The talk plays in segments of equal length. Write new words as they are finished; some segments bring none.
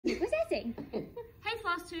stitching. Hey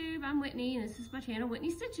Flosstube, I'm Whitney and this is my channel,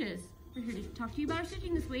 Whitney Stitches. We're here to talk to you about our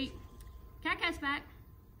stitching this week. Cat's back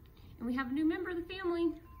and we have a new member of the family.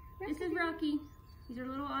 Rocky. This is Rocky. He's our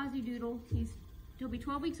little Aussie doodle. He'll be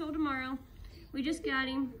 12 weeks old tomorrow. We just got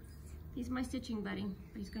him. He's my stitching buddy,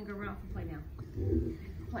 but he's gonna go run off and play now.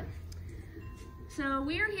 Play. So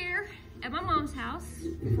we are here at my mom's house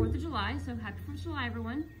for 4th of July, so happy 4th of July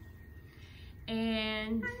everyone.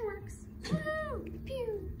 And fireworks. Woohoo!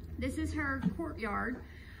 Pew! This is her courtyard.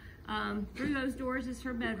 Through those doors is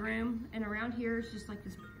her bedroom, and around here is just like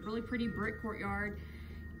this really pretty brick courtyard.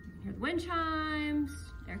 You can hear the wind chimes.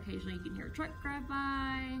 Occasionally you can hear a truck drive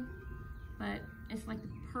by, but it's like the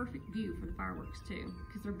perfect view for the fireworks too,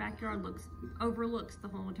 because their backyard overlooks the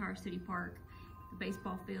whole entire city park, the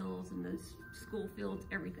baseball fields and those school fields,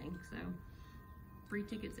 everything. So free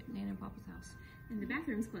tickets at Nana and Papa's house. And the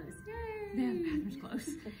bathroom's closed. Yay! Yeah, the bathroom's closed.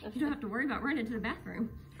 You don't have to worry about running to the bathroom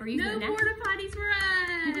or using no porta potties for us.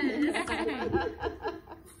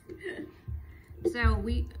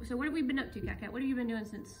 So what have we been up to, Cat? What have you been doing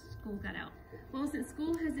since school got out? Well, since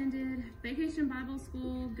school has ended, vacation Bible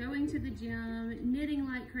school, going to the gym, knitting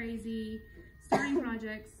like crazy, starting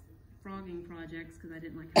projects, frogging projects because I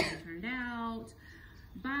didn't like how they turned out,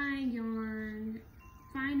 buying yarn,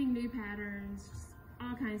 finding new patterns,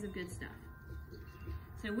 all kinds of good stuff.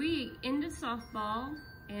 So we ended softball,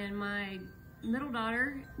 and my middle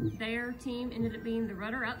daughter, their team ended up being the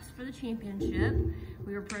runner-ups for the championship.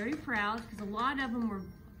 We were pretty proud because a lot of them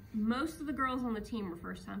most of the girls on the team were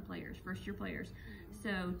first-time players, first-year players.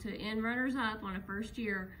 So to end runners-up on a first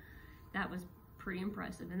year, that was pretty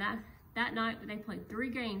impressive. And that night they played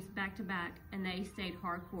 3 games back-to-back, and they stayed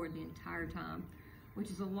hardcore the entire time,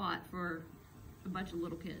 which is a lot for a bunch of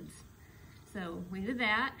little kids. So we did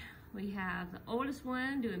that. We have the oldest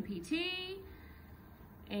one doing PT,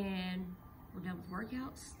 and we're done with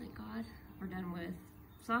workouts, thank God. We're done with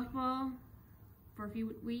softball for a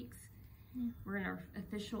few weeks. We're in our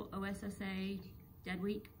official OSSA dead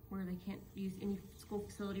week, where they can't use any school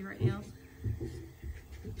facility right now,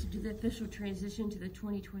 to do the official transition to the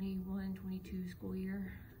 2021-22 school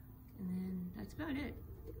year. And then that's about it.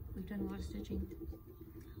 We've done a lot of stitching.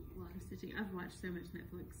 A lot of stitching. I've watched so much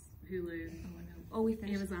Netflix, Hulu. Oh, I know. Oh, we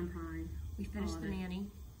finished Amazon Prime. We finished The Nanny.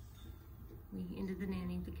 We ended The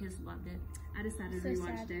Nanny. The kids loved it. I decided to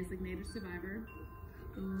rewatch Designated Survivor.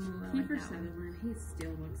 Ooh, I like Kiefer that Sutherland. He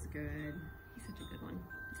still looks good. He's such a good one.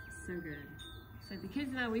 So good. So the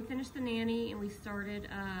kids and I, we finished The Nanny, and we started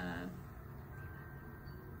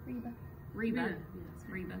Reba. Reba.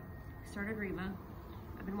 Started Reba.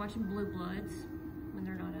 I've been watching Blue Bloods when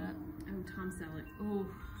they're not up. Oh, Tom Selleck. Oh,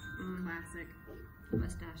 classic.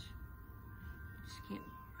 Mustache. Just can't.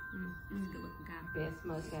 He's a good looking guy. Best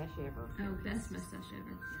mustache ever. Oh, best mustache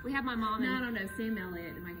ever. We have my mom. No, I don't know. Sam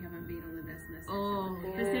Elliott might have him beat on the best mustache. Oh,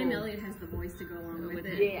 but Sam Elliott has the voice to go along with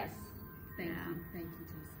it. Yes. Thank you,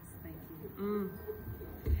 Jesus. Thank you.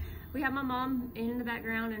 We have my mom in the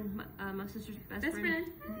background, and my sister's best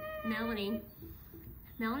friend, Melanie.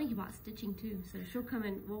 Melanie bought stitching too, so she'll come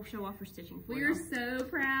and we'll show off her stitching for We're so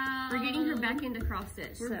proud. We're getting her back into cross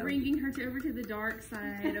stitch. We're bringing her over to the dark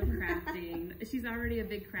side of crafting. She's already a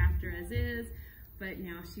big crafter as is, but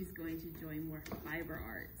now she's going to join more fiber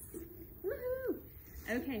arts. Woohoo!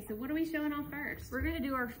 Okay, so what are we showing off first? We're gonna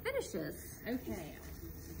do our finishes. Okay.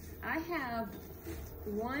 I have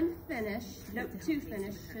one finish, nope, 2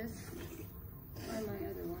 finishes on my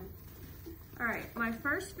other one. All right, my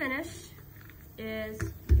first finish is,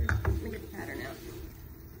 let me get the pattern out.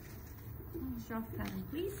 Show off the pattern,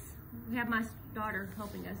 please. We have my daughter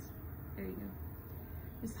helping us. There you go.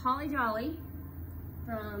 It's Holly Jolly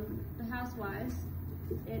from the Housewives.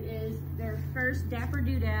 It is their first Dapper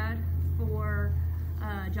Doodad for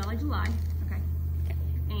Jolly July. Okay.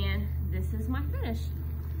 And this is my finish.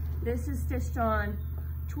 This is stitched on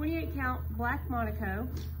 28 count black Monaco.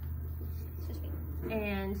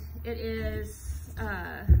 And it is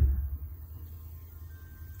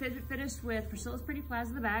finished with Priscilla's Pretty Plaids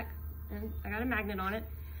in the back, and I got a magnet on it.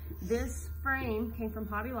 This frame came from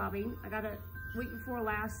Hobby Lobby. I got it week before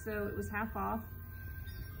last, so it was half off.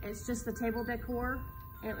 It's just the table decor,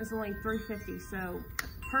 and it was only $3.50, so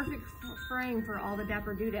perfect frame for all the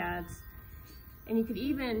Dapper Doodads. And you could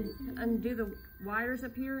even undo the wires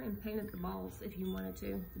up here and paint it the balls if you wanted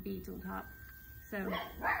to, the beads on top. So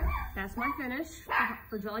that's my finish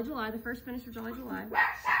for Jolly July, the first finish for Jolly July.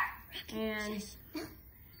 And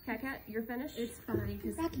Cat, you're finished? It's fine,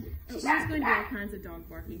 because she's going to do all kinds of dog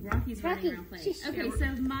barking. Rocky's running around playing. Okay, so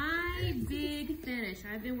my big finish.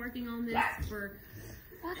 I've been working on this for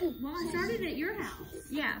Well, I started at your house.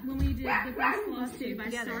 Yeah. When we did the first Flosstube, I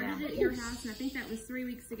Together, started yeah. at your house, and I think that was 3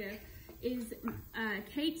 weeks ago. Is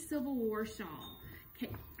Kate's Civil War shawl.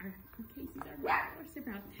 Casey's we're so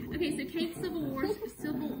proud. Okay, so Kate's Civil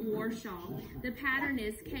War shawl. The pattern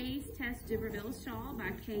is Kay's Tess Duberville's shawl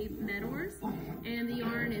by Kay Meadors, and the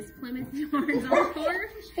yarn is Plymouth Yarns Encore.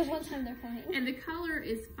 The one time they're funny. And the color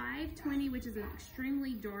is 520, which is an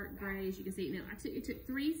extremely dark gray, as you can see. Now, it took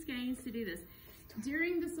 3 skeins to do this.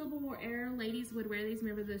 During the Civil War era, ladies would wear these.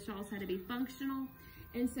 Remember, the shawls had to be functional.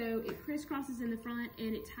 And so it crisscrosses in the front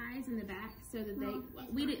and it ties in the back so that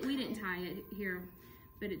we didn't tie it here,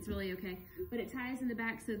 but it's really okay. But it ties in the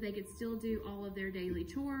back so they could still do all of their daily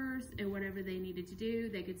chores and whatever they needed to do.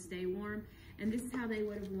 They could stay warm. And this is how they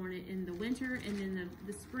would have worn it in the winter, and then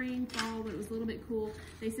the spring, fall, when it was a little bit cool,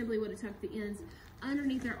 they simply would have tucked the ends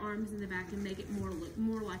underneath their arms in the back and make it look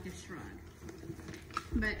more like a shrug.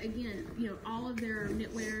 But again, you know, all of their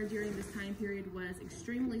knitwear during this time period was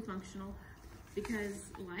extremely functional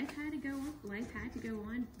because life had to go on. Life had to go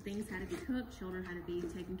on. Things had to be cooked. Children had to be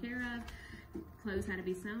taken care of. Clothes had to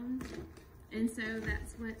be sewn. And so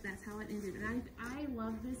that's how it ended. And I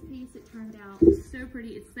love this piece. It turned out so pretty.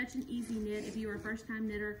 It's such an easy knit. If you're a first-time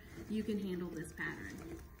knitter, you can handle this pattern.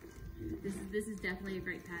 This is definitely a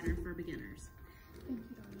great pattern for beginners.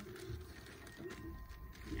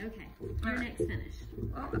 Okay, your next finish.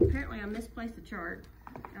 Well, apparently I misplaced the chart.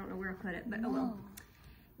 I don't know where I put it, but oh well.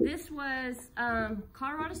 This was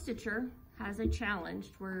Colorado Stitcher has a challenge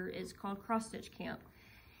where it's called Cross Stitch Camp.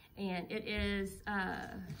 And it is,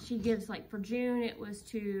 she gives, like, for June, it was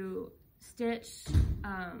to stitch,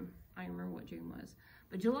 I don't remember what June was,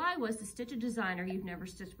 but July was to stitch a designer you've never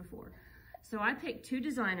stitched before. So I picked 2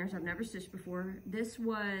 designers I've never stitched before. This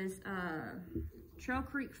was Trail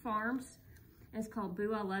Creek Farms, and it's called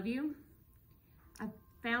Boo, I Love You. I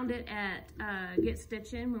found it at Get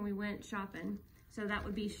Stitchin' when we went shopping. So that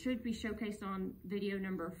should be showcased on video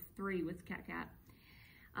number 3 with Cat Cat.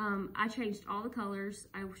 I changed all the colors.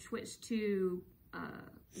 I switched to,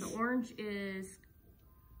 the orange is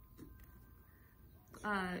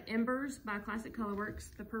Embers by Classic Colorworks.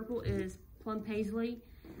 The purple is Plum Paisley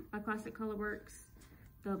by Classic Colorworks.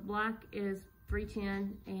 The black is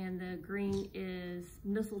 310, and the green is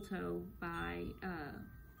Mistletoe by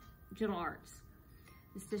Gentle Arts.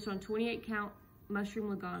 It's stitched on 28 count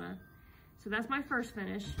Mushroom Lagana. So that's my first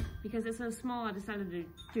finish. Because it's so small, I decided to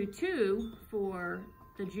do 2 for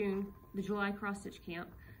the July cross stitch camp.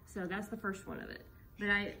 So that's the first one of it.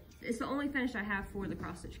 But it's the only finish I have for the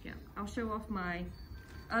cross stitch camp. I'll show off my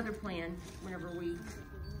other plan whenever we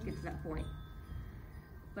get to that point.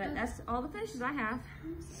 But that's all the finishes I have.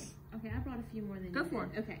 Okay, I brought a few more than you Go for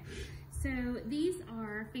did. it. Okay, so these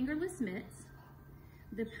are fingerless mitts.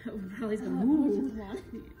 Probably's going, ooh.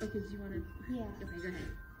 Okay, do you want to? Yeah. Okay, go ahead.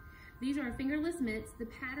 These are fingerless mitts. The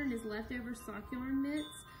pattern is leftover sock yarn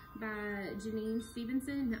mitts by Janine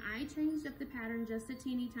Stevenson. Now, I changed up the pattern just a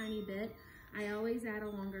teeny tiny bit. I always add a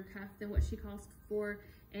longer cuff than what she calls for,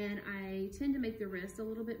 and I tend to make the wrist a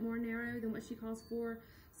little bit more narrow than what she calls for,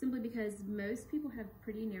 simply because most people have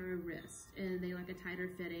pretty narrow wrists and they like a tighter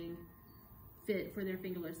fit for their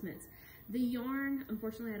fingerless mitts. The yarn,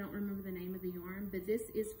 unfortunately I don't remember the name of the yarn, but this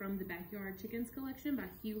is from the Backyard Chickens collection by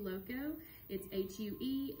Hugh Loco. It's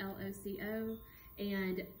Hueloco,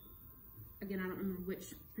 and again, I don't remember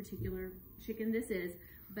which particular chicken this is,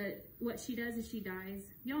 but what she does is she dyes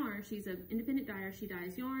yarn. She's an independent dyer. She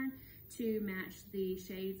dyes yarn to match the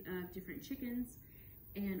shades of different chickens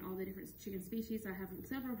and all the different chicken species. I have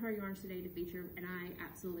several of her yarns today to feature, and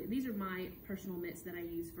these are my personal mitts that I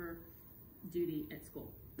use for duty at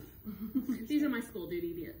school. These are my school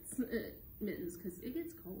duty mittens, because it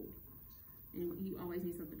gets cold. And you always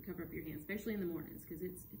need something to cover up your hands, especially in the mornings, because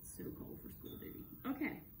it's so cold for school duty.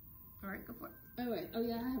 Okay. All right, go for it. Oh, wait. Oh,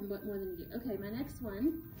 yeah, I have more than you. Okay, my next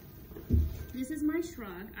one. This is my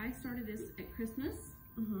shrug. I started this at Christmas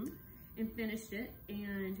and finished it.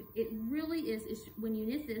 And it really is, when you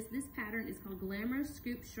knit this pattern is called Glamorous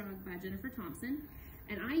Scoop Shrug by Jennifer Thompson.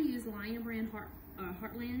 And I use Lion Brand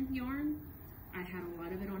Heartland yarn. I had a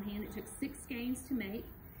lot of it on hand. It took 6 skeins to make.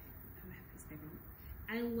 Oh, I have this paper.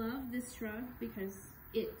 I love this shrug because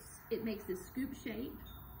it makes this scoop shape.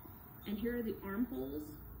 And here are the armholes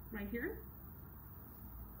right here.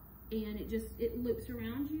 And it loops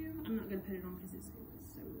around you. I'm not gonna put it on because it's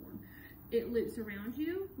so warm. It loops around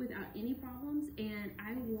you without any problems. And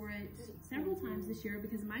I wore it several times this year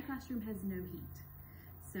because my classroom has no heat.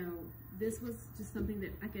 So this was just something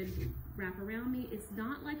that I could wrap around me. It's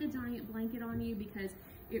not like a giant blanket on you because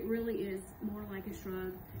it really is more like a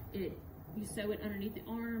shrug. You sew it underneath the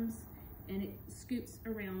arms and it scoops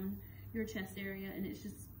around your chest area, and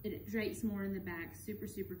it drapes more in the back. Super,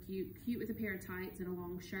 super cute. Cute with a pair of tights and a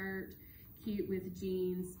long shirt. Cute with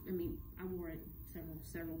jeans. I mean, I wore it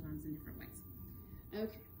several times in different ways.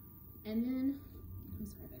 Okay, and then, I'm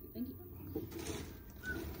sorry, baby, thank you.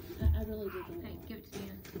 I really did that. Hey, give it to me.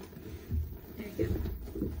 There you go.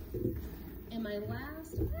 And my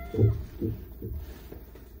last,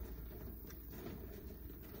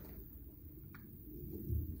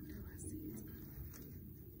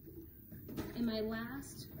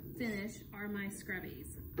 finish are my scrubbies.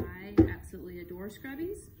 I absolutely adore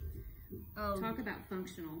scrubbies. Oh, talk about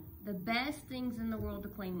functional. The best things in the world to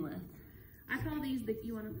clean with. I call these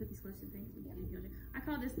you want to put these close to things? I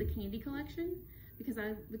call this the candy collection because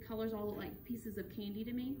the colors all look like pieces of candy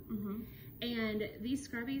to me. Mm-hmm. And these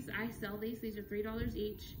scrubbies, I sell these. These are $3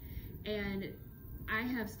 each. And I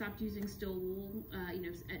have stopped using steel wool,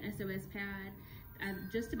 an SOS pad.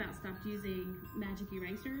 I've just about stopped using magic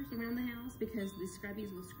erasers around the house because the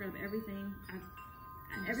scrubbies will scrub everything.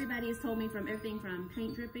 Everybody has told me from everything from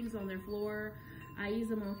paint drippings on their floor. I use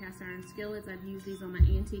them on cast iron skillets. I've used these on my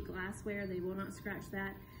antique glassware. They will not scratch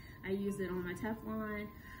that. I use it on my Teflon.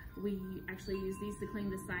 We actually use these to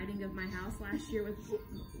clean the siding of my house last year.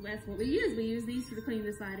 That's what we use. We use these to clean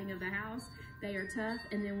the siding of the house. They are tough,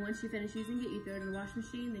 and then once you finish using it, you throw it in the washing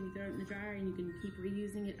machine, then you throw it in the dryer, and you can keep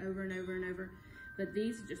reusing it over and over and over. But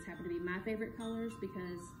these just happen to be my favorite colors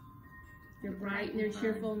because they're bright and they're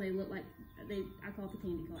cheerful, and they look like I call it the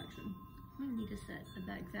candy collection. I'm gonna need a set of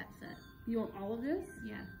that exact set. You want all of this?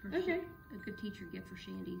 Yeah. Okay. A good teacher gift for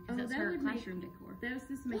Shandy because that's her classroom decor. Those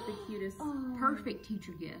just make the cutest. Oh, perfect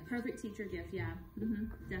teacher gift. Perfect teacher gift. Yeah.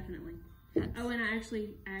 Definitely. Oh, and I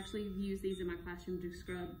actually use these in my classroom to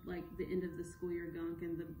scrub like the end of the school year gunk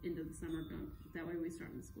and the end of the summer gunk. That way we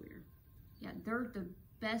start in the school year. Yeah, they're the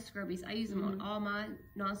best scrubbies. I use them on all my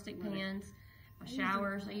nonstick pans, my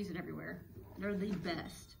showers. I use it everywhere. They're the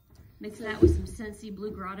best. Mix that with some Scentsy Blue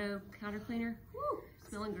Grotto counter cleaner. Woo,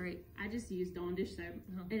 smelling great. I just use Dawn dish soap,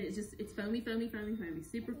 and it's foamy,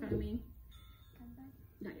 super foamy.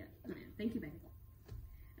 Not yet. Thank you, babe.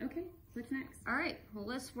 Okay, what's next? All right, well,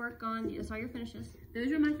 let's work on, that's all your finishes.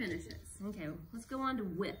 Those are my finishes. Okay, let's go on to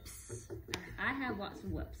whips. I have lots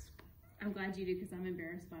of whips. I'm glad you do because I'm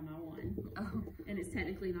embarrassed by my one. Oh. And it's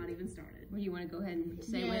technically not even started. Well, you want to go ahead and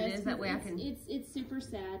say what it is? That way I can... It's super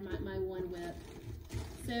sad, my one whip.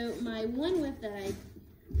 So my one whip that I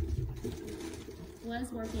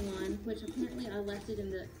was working on, which apparently I left it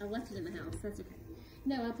in the house. That's okay.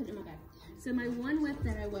 No, I put it in my bag. So my one whip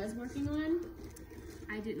that I was working on,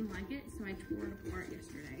 I didn't like it, so I tore it apart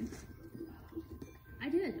yesterday. I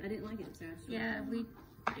didn't like it, so yeah, we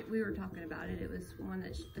were talking about it. It was one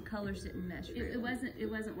that the colors didn't mesh. It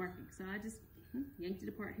wasn't working, so I just yanked it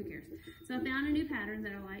apart. Who cares? So I found a new pattern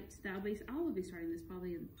that I liked. I will be starting this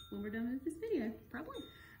probably when we're done with this video. Probably.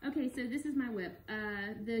 Okay, so this is my whip.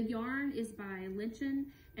 The yarn is by Lynchen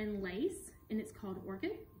and Lace, and it's called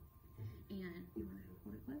Orchid. And you want to know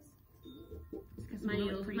what it was?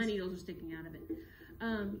 My needles are sticking out of it.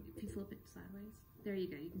 If you flip it sideways, there you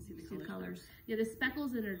go. You can see the colors. Yeah, the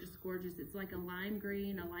speckles in it are just gorgeous. It's like a lime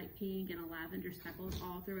green, a light pink, and a lavender speckles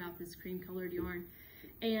all throughout this cream-colored yarn.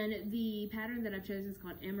 And the pattern that I've chosen is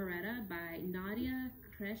called Amaretta by Nadia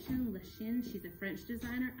Crescent-Lachin. She's a French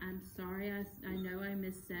designer. I'm sorry, I know I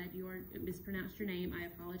mispronounced your name. I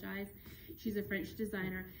apologize. She's a French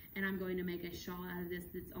designer, and I'm going to make a shawl out of this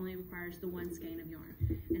that only requires the one skein of yarn.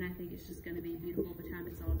 And I think it's just going to be beautiful by the time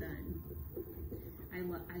it's all done. I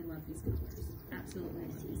love these colors. Absolutely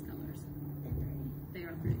love these colors. They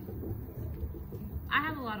are pretty. I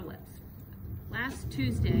have a lot of whips. Last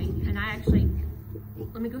Tuesday, and I actually,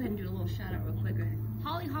 let me go ahead and do a little shout out real quick.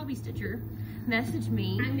 Holly Hobby Stitcher messaged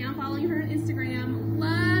me. I'm now following her on Instagram.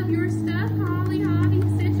 Love your stuff, Holly Hobby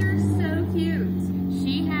Stitcher. So cute.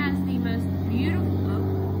 She has the most beautiful,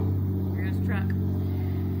 oh, here goes the truck.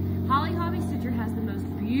 Holly Hobby Stitcher has the most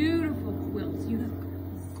beautiful quilts. You have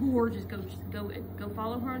gorgeous. Go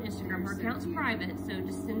follow her on Instagram. Her account's private, so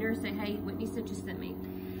just send her and say, hey, Whitney Stitches sent me.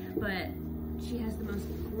 But she has the most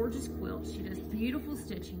gorgeous quilts. She does beautiful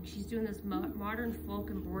stitching. She's doing this modern folk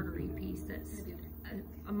embroidery piece that's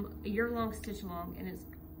a year-long stitch along, and it's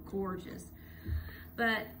gorgeous.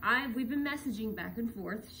 But we've been messaging back and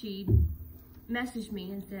forth. She messaged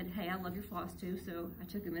me and said, hey, I love your Flosstube. So I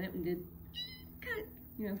took a minute and did cut.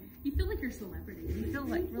 You know, you feel like you're a celebrity. You feel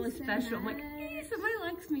like really special. I'm like, hey, somebody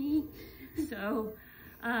likes me. So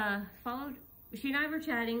she and I were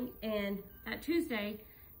chatting, and that Tuesday,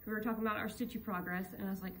 we were talking about our stitching progress, and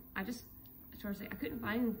I was like, I started saying I couldn't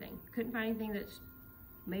find anything that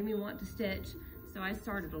made me want to stitch. So I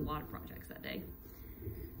started a lot of projects that day.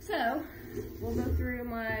 So, we'll go through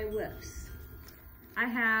my whips. I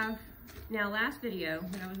have, now last video,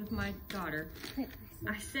 when I was with my daughter,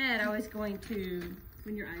 I said I was going to,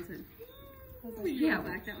 When your eyes went, yeah,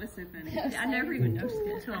 back, that was so funny. I never even noticed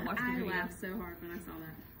it until I watched the I video. laughed so hard when I saw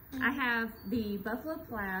that. I have the Buffalo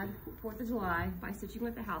Plaid 4th of July by Stitching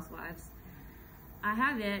with the Housewives. I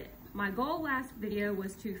have it. My goal last video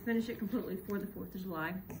was to finish it completely for the 4th of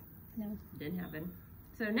July. No. Didn't happen.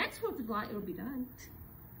 So next 4th of July, it'll be done.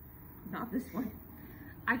 Not this one.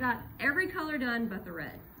 I got every color done but the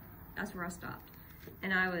red. That's where I stopped.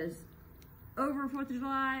 And I was over 4th of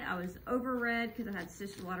July. I was over red because I had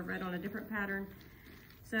stitched a lot of red on a different pattern.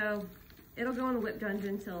 So it'll go in the whip dungeon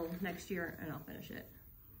until next year and I'll finish it.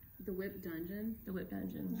 The whip dungeon? The whip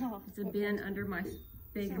dungeon. Oh, It's a bin under my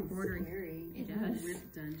big embroidery. Scary. It does. Whip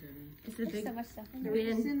dungeon. It's a There's big so much stuff in Do there. we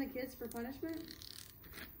bin. just send the kids for punishment?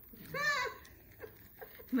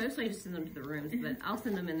 Mostly I just send them to the rooms, but I'll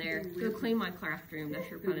send them in there. Go clean my craft room. That's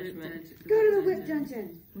your The whip punishment. dungeon. Go to the whip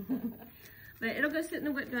dungeon. But it'll go sit in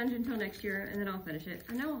the whip dungeon until next year, and then I'll finish it.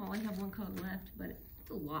 I know I'll only have one color left, but it's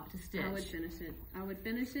a lot to stitch. I would finish it. I would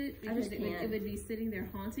finish it I because just it can't. would be sitting there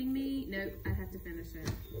haunting me. Nope, I'd have to finish it.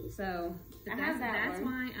 So But I that's have that that's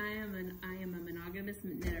one. why I am a monogamous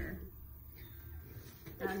knitter.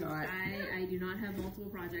 I'm not. I do not have multiple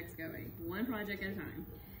projects going. One project at a time.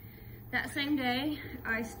 That same day,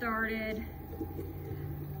 I started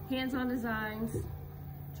Hands-On Designs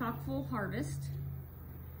Chock Full Harvest.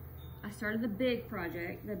 I started the big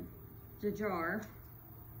project, the jar,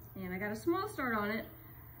 and I got a small start on it.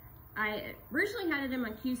 I originally had it in my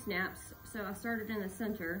Q-snaps, so I started in the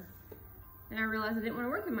center. And I realized I didn't want to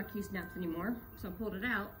work with my Q-snaps anymore, so I pulled it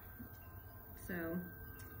out. So,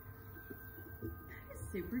 That is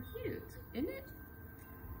super cute. isn't it?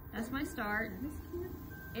 That's my start. That is cute.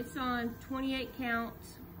 It's on 28 count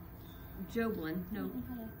Joblin. No, I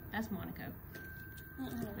don't know that's Monaco. how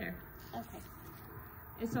to- There. Okay.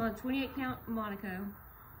 It's on 28 count Monaco.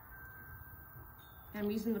 I'm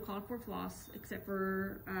using the called for floss, except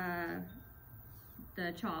for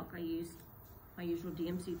the chalk. I used my usual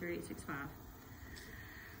DMC 3865.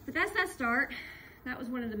 But that's that start. That was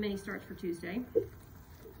one of the mini starts for Tuesday.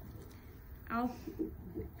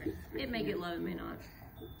 It may get low, it may not.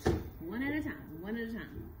 One at a time. One at a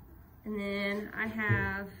time. And then I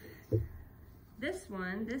have this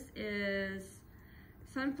one. This is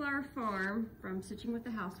Sunflower Farm from Stitching with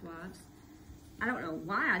the Housewives. I don't know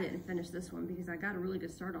why I didn't finish this one because I got a really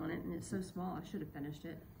good start on it and it's so small I should have finished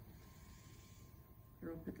it. Here,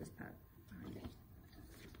 we'll put this part behind it.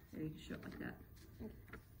 There, you can show it like that.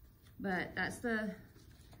 But that's the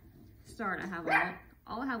start I have on it.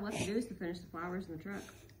 All I have left to do is to finish the flowers in the truck.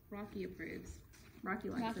 Rocky approves. Rocky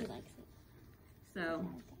likes Rocky it. likes it. So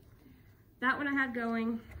that one I had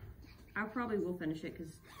going. I probably will finish it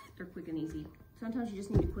because they're quick and easy. Sometimes you just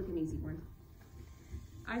need a quick and easy one.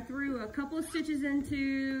 I threw a couple of stitches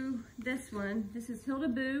into this one. This is Hilda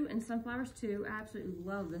Boo and Sunflowers 2. I absolutely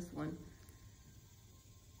love this one.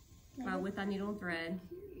 With Thy Needle and Thread.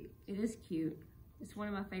 It is cute. It's one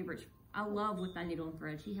of my favorites. I love With Thy Needle and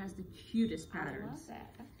Thread. She has the cutest I patterns. love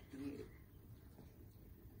that. That's cute.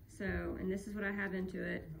 So, and this is what I have into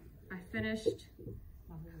it. I finished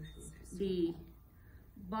the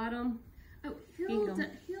bottom. Oh, Hilda.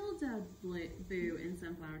 Hilda Boo and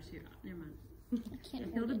Sunflowers too. Oh, never mind. I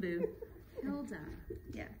can't Hilda hold it. Boo. Hilda.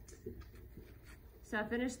 Yeah. So I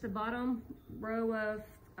finished the bottom row of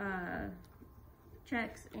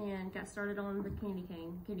checks and got started on the candy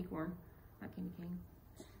corn, not candy cane.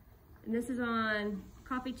 And this is on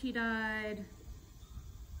coffee tea dyed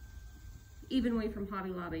Evenly from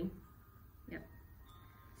Hobby Lobby. Yep.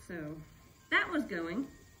 So that was going.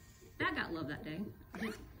 That got love that day.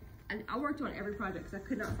 I worked on every project because I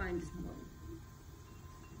could not find just one.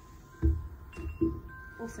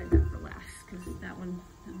 We'll save that for last because that one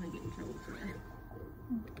I'm gonna get in trouble for that.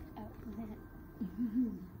 Oh,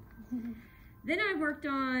 Then I worked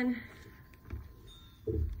on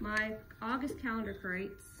my August calendar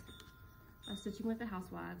crates by Stitching with the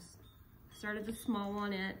Housewives. Started the small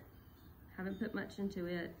on it. Haven't put much into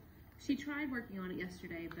it. She tried working on it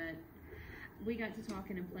yesterday, but we got to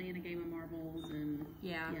talking and playing a game of marbles, and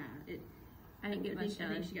Yeah, yeah, I didn't get much I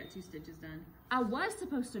done. think she got 2 stitches done. I was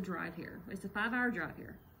supposed to drive here. It's a 5-hour drive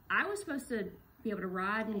here. I was supposed to be able to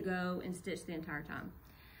ride and go and stitch the entire time.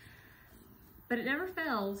 But it never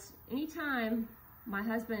fails. Anytime my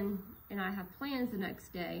husband and I have plans the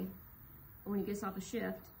next day, when he gets off a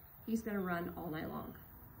shift, he's gonna run all night long.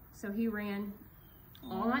 So he ran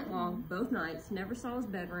all night long, both nights, never saw his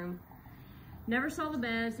bedroom, never saw the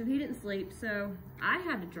bed, so he didn't sleep. So I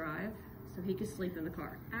had to drive. so he could sleep in the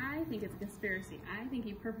car. I think it's a conspiracy. I think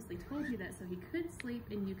he purposely told you that so he could sleep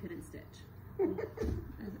and you couldn't stitch.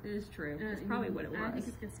 It is true. That's probably what it was. I think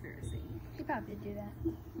it's a conspiracy. He probably did do that.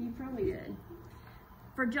 You probably did.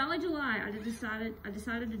 For Jolly July, I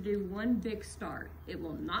decided to do one big start. It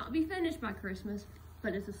will not be finished by Christmas,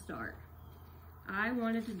 but it's a start. I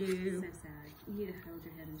wanted to do. So sad. You need to hold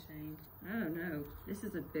your head in shame. I don't know. This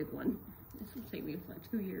is a big one. This will take me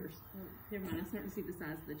like 2 years. Well, never mind. I'm starting to see the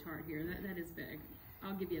size of the chart here. That is big.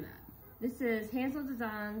 I'll give you that. This is Hands-On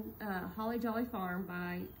Design, Holly Jolly Farm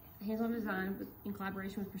by Hands-On Design in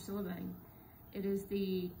collaboration with Priscilla Bain. It is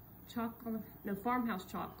the Farmhouse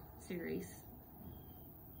Chalk series.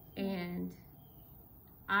 And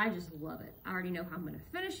I just love it. I already know how I'm gonna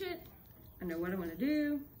finish it. I know what I'm gonna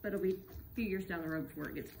do, but it'll be a few years down the road before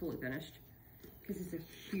it gets fully finished because it's a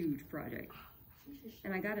huge project.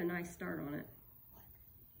 And I got a nice start on it.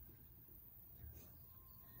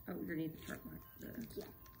 Oh, you're gonna need the chart mark. Yeah.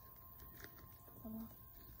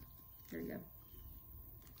 There you go.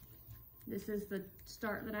 This is the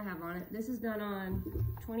start that I have on it. This is done on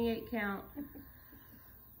 28 count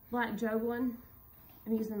black Joglin.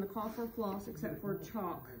 I'm using the copper floss except for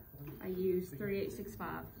chalk. I use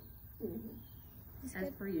 3865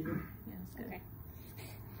 as per usual. Yeah, it's good. Okay.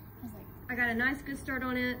 I was like, I got a nice good start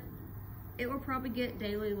on it. It will probably get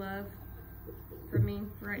daily love from me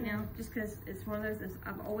right now, just because it's one of those that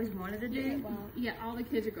I've always wanted to do. it won't. Yeah, all the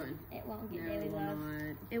kids are going. It won't get No, daily it will love.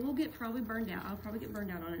 not. It will get probably burned out. I'll probably get burned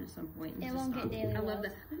out on it at some point. and It just won't get stop. daily I love. love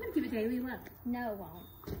that. I'm gonna give it daily love. No, it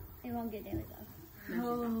won't. It won't get daily love.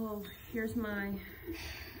 Oh, here's my.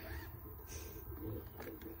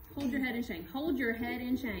 Hold your head in shame. Hold your head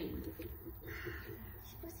in shame. You're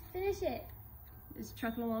supposed to finish it. It's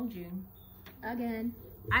trucking along June. Again.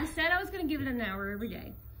 I said I was going to give it an hour every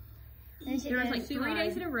day. Finish it There was then. like 3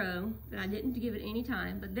 days in a row that I didn't give it any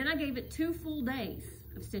time, but then I gave it 2 full days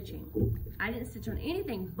of stitching. I didn't stitch on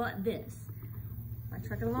anything but this. I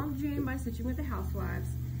truck it along June by stitching with the housewives.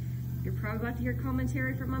 You're probably about to hear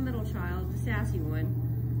commentary from my middle child, the sassy one.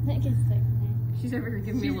 It gets like, She's over here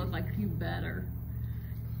giving me a look like, you better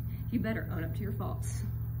own up to your faults.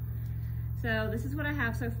 So this is what I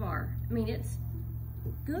have so far. I mean, it's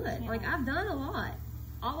good. Like, I've done a lot.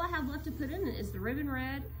 All I have left to put in is the ribbon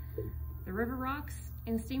red, the river rocks,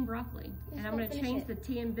 and steamed broccoli. And I'm going to change the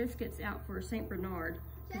tea and biscuits out for St. Bernard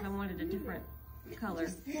because I wanted a different color.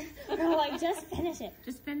 Girl, like, just finish it.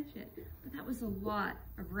 Just finish it. But that was a lot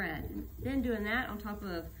of red. And then doing that on top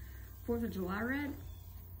of 4th of July red,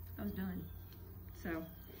 I was done. So,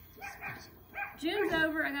 June's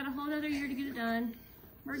over. I got a whole other year to get it done.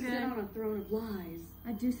 We're Sit good. on a throne of lies.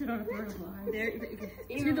 I do sit on a throne of lies. There,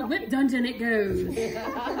 to the whip dungeon it goes.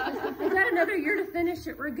 I got another year to finish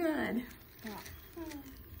it. We're good.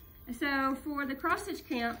 So for the cross stitch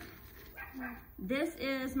camp, this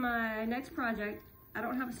is my next project. I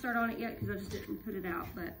don't have a start on it yet because I just didn't put it out,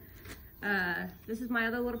 but this is my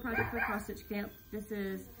other little project for cross stitch camp. This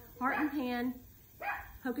is Heart and Pan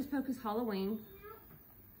Hocus Pocus Halloween.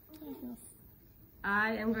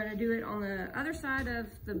 I am going to do it on the other side of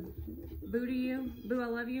the Boo to You, Boo I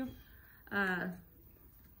Love You.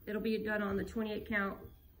 It'll be done on the 28 count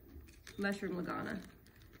mushroom Lagana.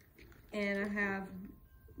 And I have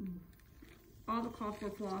all the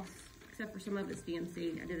copper floss, except for some of it's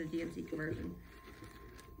DMC. I did a DMC conversion.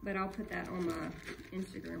 But I'll put that on my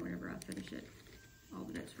Instagram whenever I finish it. All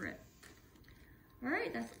the notes for it. All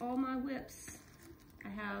right, that's all my whips. I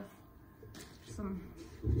have some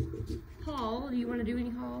haul. Do you want to do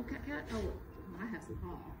any haul, Cat? Oh, I have some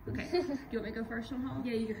haul. Okay. Do you want me to go first on haul?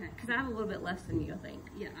 Yeah, you go ahead. Because I have a little bit less than you, I think.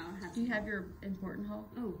 Yeah, I'll have. Do you have your important haul?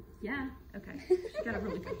 Oh, yeah. Okay. She got a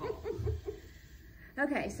really good haul.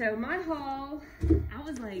 Okay, so my haul. I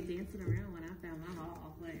was like dancing around when I found my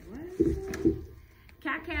haul. Like,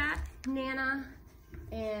 what? Cat, Nana,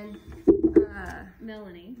 and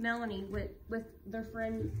Melanie with their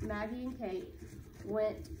friend Maggie and Kate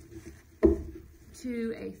went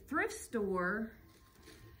to a thrift store.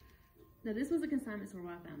 No, this was a consignment store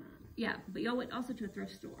where I found that. Yeah, but y'all went also to a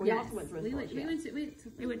thrift store. We also went thrift stores,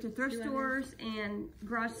 They went to thrift stores and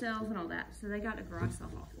garage sales and all that. So they got a garage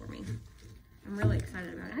sale haul for me. I'm really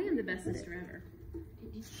excited about it. I am the best sister ever.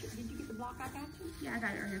 Did you get the block I got you? Yeah, I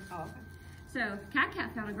got it right here. Oh, okay. So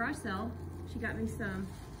Cat found a garage sale. She got me some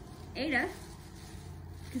Ada,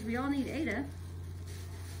 because we all need Ada.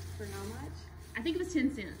 For how much? I think it was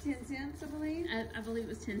 10 cents. 10 cents, I believe. I believe it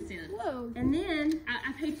was 10 cents. Whoa. And then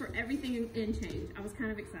I paid for everything in change. I was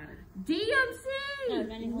kind of excited. DMC! No,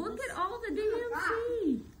 not anymore. Look at all the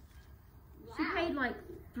DMC! She paid like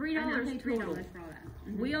 $3 I paid $3 total. for all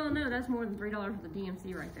that. We all know that's more than $3 for the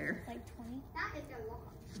DMC right there. Like 20,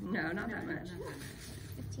 No, not that much.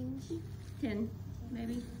 15. 10,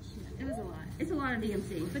 maybe. It was a lot. It's a lot of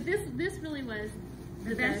DMC. But this really was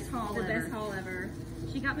The best haul the ever. best haul ever.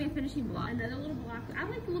 She got me a finishing block. Another little block. I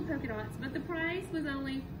like the little polka dots, but the price was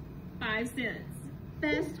only 5 cents.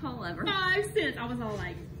 Best haul ever. 5 cents. I was all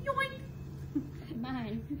like, yoink.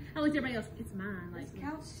 Mine. I looked at everybody else. It's mine. Like,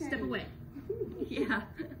 step away. Yeah.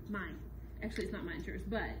 Mine. Actually, it's not mine, it's yours,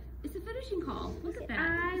 but It's a finishing call. Look at that.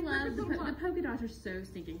 I love the Perfect little polka dots are so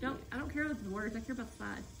stinking cute. I don't care about the words. I care about the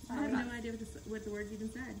size. I have no idea what the words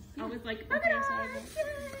even said. Yeah. I was like, Okay, polka so dots!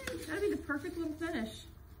 Yay! That'd be the perfect little finish.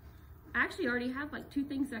 I actually already have like 2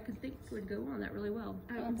 things I could think would go on that really well.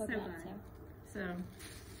 Oh, I I'm love so polka glad. dots, So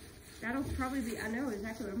that'll probably be, I know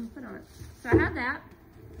exactly what I'm gonna put on it. So I have that.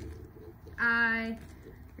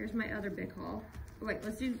 Here's my other big haul. Oh, wait,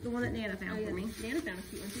 let's do the one that Nana found for me. Nana found a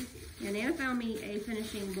cute one too. Yeah, Nana found me a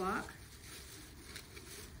finishing block.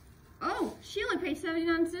 Oh, she only paid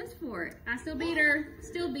 79 cents for it. I still beat her.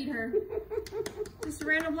 Still beat her. Just a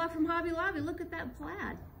random block from Hobby Lobby. Look at that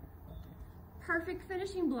plaid. Perfect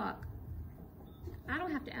finishing block. I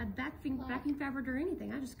don't have to add backing fabric or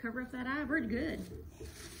anything. I just cover up that eye. We're good.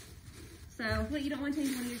 So, Wait, you don't want to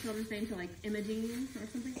change one of your children's name to like Imogene or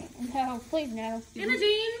something? No, please no.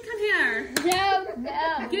 Imogene, come here. No,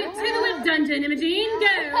 no. Get to the whip dungeon, Imogene.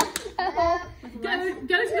 Go. No.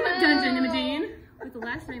 Go to the whip dungeon, Imogene. with the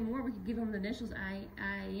last name more, we could give them the initials. I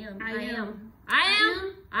am. No.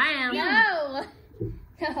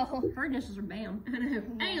 No. Her initials are BAM. I know.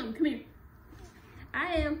 Am, come here. I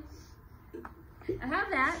am. I have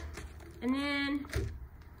that. And then,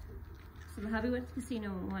 so the hubby went to the casino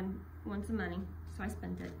and won some money, so I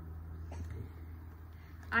spent it.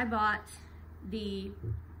 I bought the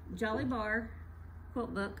Jolly Bar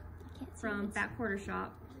quilt book from Fat Quarter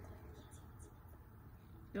Shop.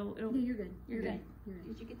 It'll, Yeah, you're good. You're good. You're good.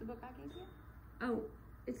 Did you get the book I gave you? oh,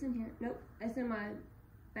 it's in here. Nope, it's in my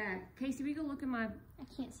bag. Casey, will you go look in my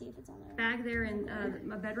I can't see if it's on there. bag there in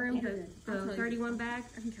my bedroom, the 31 bag,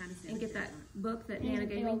 I can kind of see and it. get that book that There's Nana a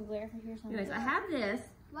gave big me. old glare for here somewhere. Anyways, I have this.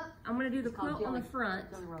 I'm gonna do the quilt on the front.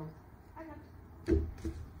 Jelly roll.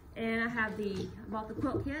 And I bought the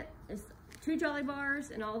quilt kit. It's 2 Jolly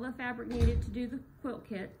Bars and all the fabric needed to do the quilt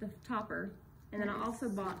kit, the topper. And then I also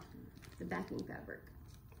bought the backing fabric.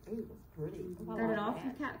 Ooh, that's pretty. Got it all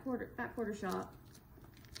from Fat Quarter Shop.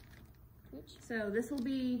 Which? So this will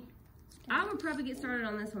be, I would probably get started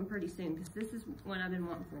on this one pretty soon because this is one I've been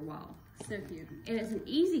wanting for a while. So cute. And it's an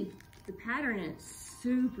easy, the pattern is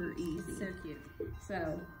super easy. So cute.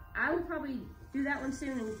 So I would probably do that one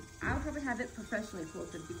soon, and I would probably have it professionally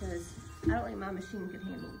quilted because I don't think my machine could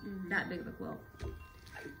handle that big of a quilt.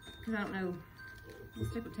 Because I don't know, we'll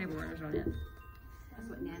stick with table runners on it. That's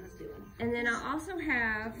what Nana's doing. And then I also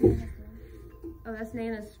have, oh, that's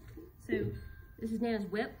Nana's, So this is Nana's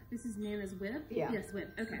whip. this is Nana's whip? Yeah. Yes, whip.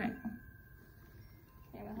 Okay. Okay.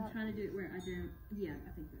 There, I'm trying to do it where I didn't. Yeah,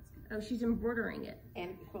 I think that's good. Oh, she's embroidering it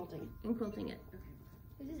And quilting. and quilting it. Okay.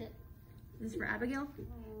 Whose is it? This is for Abigail.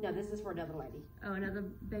 No, this is for another lady. Oh, another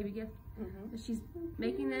baby gift. Mm-hmm. She's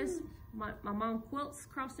making this. My mom quilts,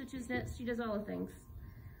 cross stitches, knits. She does all the things.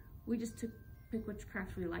 We just pick which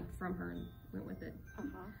crafts we liked from her and went with it.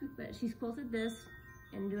 Uh-huh. But she's quilted this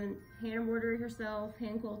and doing hand embroidery herself,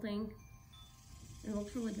 hand quilting. It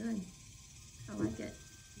looks really good. I like it.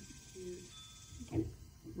 Okay.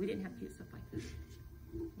 We didn't have cute stuff like this.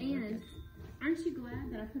 And aren't you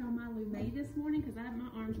glad that I put on my Lume this morning? Because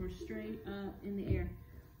my arms were straight up in the air.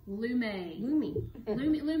 Lume. Lumi.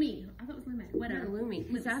 Lume. I thought it was Lume. Whatever. No, Lumi.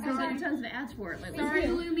 Because I've been getting tons of ads for it lately. Sorry,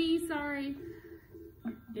 Lume. Sorry.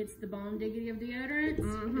 It's the Bone Diggity of deodorants.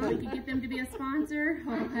 If we could get them to be a sponsor,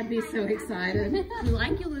 oh, I'd be so excited. We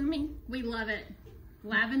like you, Lumi. We love it.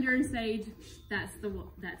 Lavender and sage. That's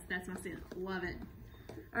my scent. Love it.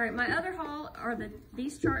 All right, my other haul are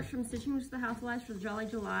these charts from Stitching with the Housewives for the Jolly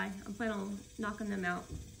July. I'm planning on knocking them out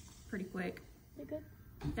pretty quick. They're good.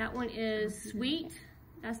 That one is Sweet.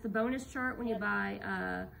 That's the bonus chart when you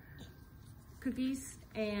buy cookies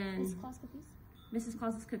and Mrs. Claus cookies. Mrs.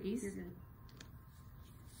 Claus's cookies. You're good.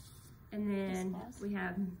 And then Mrs. Claus. we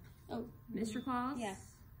have Oh. Mr. Claus. Yeah.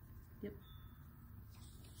 Yep.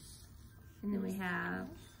 And then we have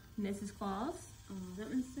Mrs. Claus Oh, that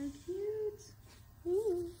one's so cute.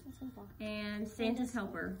 Ooh, that's so fun. and Santa's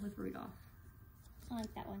Helper with Rudolph. I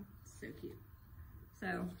like that one. So cute.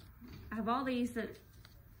 So I have all these that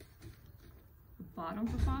bottom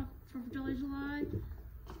for Jolly July.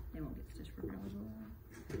 They won't get stitched for Jolly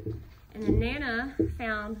July. And then Nana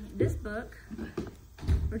found this book.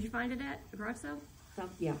 Where'd you find it at? A garage sale?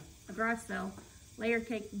 Yeah. A garage sale layer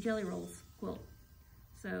cake jelly rolls quilt.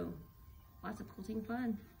 So lots of quilting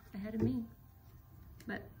fun ahead of me.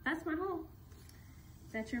 But that's my haul.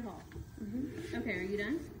 That's your haul. Okay, are you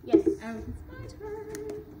done? Yes. Oh, it's my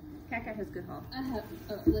turn. Cat has good haul. Oh,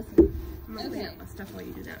 listen. I'm gonna Okay. clean up my stuff while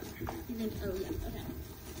you do that. You think, oh yeah, okay.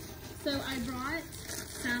 So I brought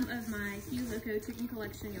some of my Hugh Loco chicken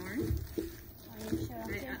collection yarn. I need to show off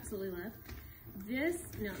I here. absolutely love. This,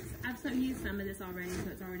 no, I've used some of this already, so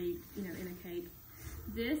it's already, you know, in a cake.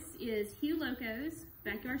 This is Hugh Loco's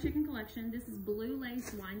Backyard Chicken Collection. This is blue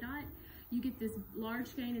lace Wyandotte. You get this large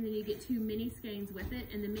skein and then you get 2 mini skeins with it,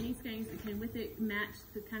 and the mini skeins that came with it match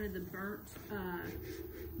the kind of the burnt,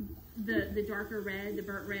 the darker red, the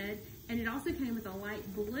burnt red, and it also came with a light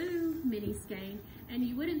blue mini skein, and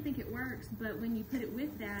you wouldn't think it works, but when you put it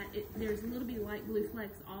with that, there's a little bit of light blue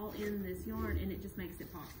flecks all in this yarn, and it just makes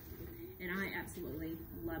it pop, and I absolutely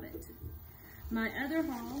love it. My other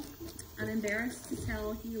haul, I'm embarrassed to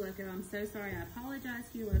tell Hugh Loco, I'm so sorry, I apologize,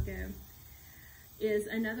 Hugh Loco, is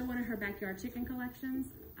another one of her Backyard Chicken collections.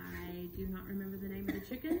 I do not remember the name of the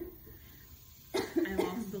chicken. I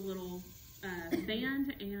lost the little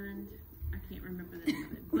band, and I can't remember the name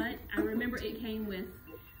of it. But I remember it came with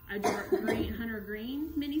a dark green, hunter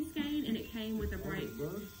green mini skein, and it came with a bright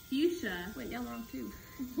fuchsia. Wait, down the wrong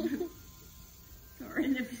tube.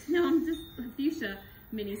 Sorry. No, I'm just a fuchsia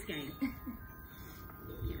mini skein.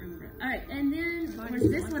 Can't remember it. All right, and then of course,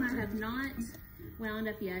 this one I have not wound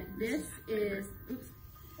up yet. This is,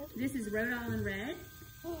 this is Rhode Island Red.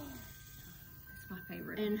 It's my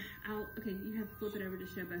favorite. And okay, you have to flip it over to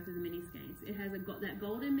show both of the mini skeins. It has that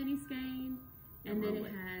golden mini skein, and then it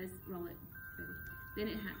has, roll it, baby. Then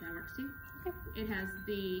it has, that works too. Okay. It has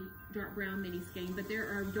the dark brown mini skein, but there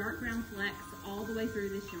are dark brown flecks all the way through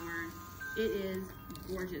this yarn. It is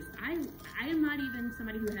gorgeous. I am not even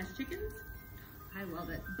somebody who has chickens, I love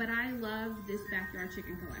it. but I love this Backyard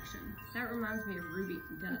Chicken collection. That reminds me of Ruby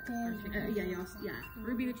Duck or chicken. Yeah.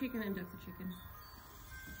 Ruby the chicken and Duck the chicken.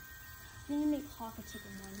 Then you make hawk a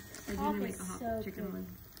chicken one. And Hawk then you make is a hot so chicken good. one.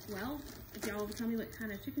 Well, if y'all would tell me what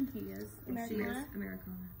kind of chicken he is, or she is, Americana?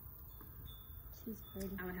 Americana. She's pretty.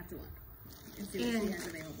 I would have to look and see what she has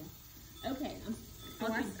available. Okay,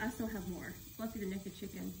 so I still have more. Fluffy the naked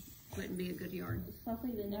chicken wouldn't be a good yarn. Fluffy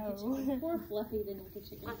the naked No. chicken. Poor Fluffy the naked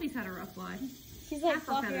chicken. Fluffy's had a rough life. She's like Half her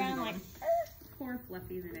flopping feathers around like, gone. Poor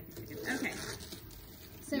Fluffy the naked chicken. Okay.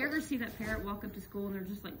 So you ever see that parrot walk up to school and they're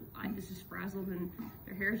just like is just frazzled and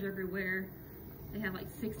their hair's everywhere? They have like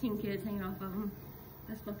 16 kids hanging off of them.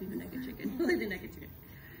 That's Fluffy the naked chicken. Fluffy the naked chicken.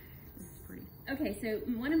 This is pretty. Okay, so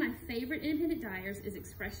one of my favorite independent dyers is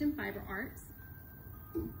Expression Fiber Arts.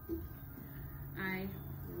 I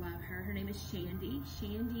love her. Her name is Shandy.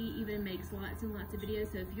 Shandy even makes lots and lots of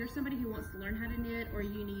videos. So if you're somebody who wants to learn how to knit or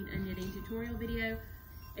you need a knitting tutorial video,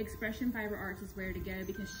 Expression Fiber Arts is where to go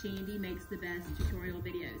because Shandy makes the best tutorial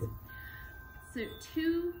videos. So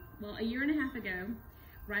a year and a half ago,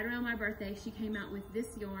 right around my birthday, she came out with this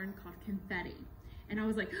yarn called Confetti. And I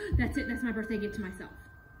was like, oh, that's it, that's my birthday gift to myself.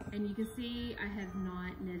 And you can see I have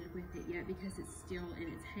not knitted with it yet because it's still in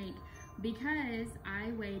its hank. Because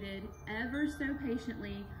I waited ever so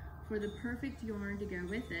patiently for the perfect yarn to go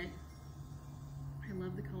with it. I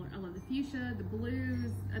love the color. I love the fuchsia, the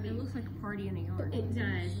blues. I mean, It looks like a party in a yarn. it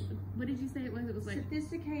does. What did you say it was? It was like,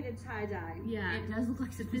 Sophisticated tie-dye. yeah, It does look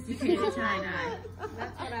like sophisticated sophisticated tie-dye.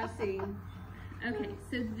 That's what I've seen. Okay,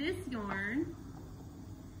 so this yarn,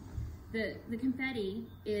 the confetti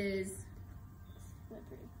is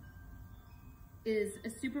a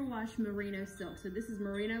superwash merino silk. So this is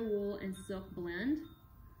merino wool and silk blend.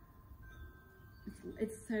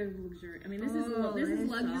 It's so luxurious. I mean, this is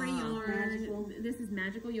luxury soft. yarn. Magical. This is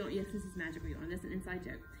magical yarn. Yes, this is magical yarn. That's an inside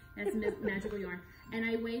joke. That's magical yarn. And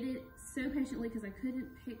I waited so patiently because I couldn't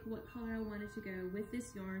pick what color I wanted to go with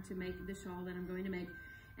this yarn to make the shawl that I'm going to make.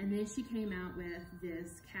 And then she came out with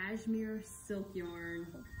this cashmere silk yarn,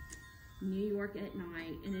 New York at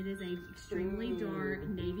Night, and it is a extremely dark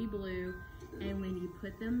navy blue. And when you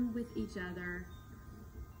put them with each other,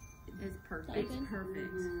 It's perfect. it's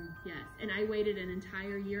perfect. Yes. And I waited an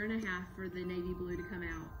entire year and a half for the navy blue to come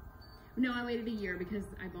out. No, I waited a year because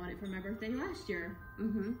I bought it for my birthday last year.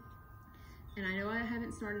 Mm-hmm. And I know I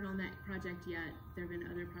haven't started on that project yet. There have been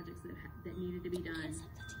other projects that needed to be done.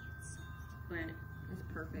 But It's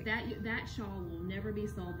perfect. that shawl will never be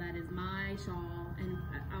sold. That is my shawl. And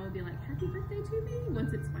I will be like, happy birthday to me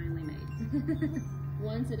once it's finally made.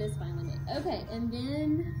 Once it is finally made. Okay, and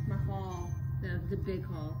then my haul. The big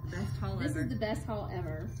haul. The best haul This ever. is the best haul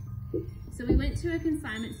ever. So we went to a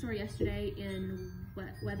consignment store yesterday in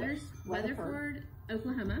Weatherford,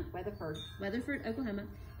 Oklahoma. Weatherford, Oklahoma.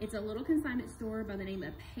 It's a little consignment store by the name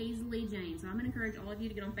of Paisley Jane. So I'm gonna encourage all of you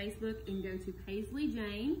to get on Facebook and go to Paisley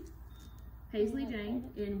Jane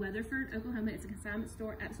in Weatherford, Oklahoma. It's a consignment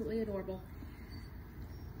store, absolutely adorable.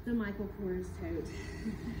 The Michael Kors tote.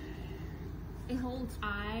 It holds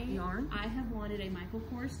yarn. I have wanted a Michael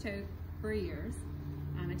Kors tote for years.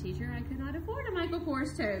 I'm a teacher. I could not afford a Michael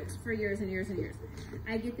Kors tote for years and years and years.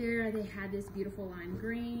 I get there, they had this beautiful lime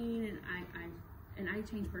green, and I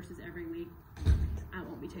change purses every week. I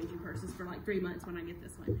won't be changing purses for like 3 months when I get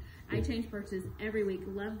this one. I change purses every week.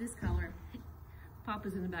 Love this color.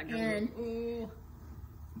 Papa's in the background. And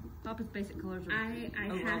Papa's basic colors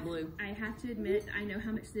are overall blue. I have to admit, I know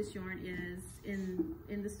how much this yarn is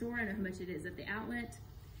in the store. I know how much it is at the outlet.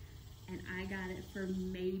 And I got it for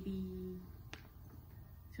maybe,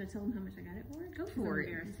 should I tell them how much I got it for? Go for it.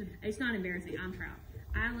 It's not embarrassing, I'm proud.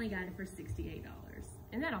 I only got it for $68.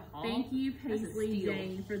 Isn't that a haul? Thank you, Paisley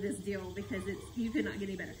Jane, for this deal, because you could not get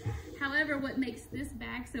any better. However, what makes this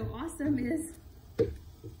bag so awesome is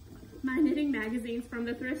my knitting magazines from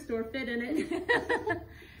the thrift store fit in it.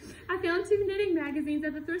 I found 2 knitting magazines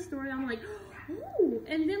at the thrift store, and I'm like, ooh,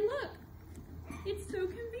 and then look, it's so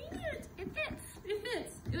convenient. It fits. It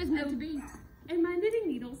fits. It was meant to be. And my knitting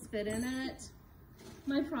needles fit in it.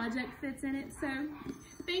 My project fits in it. So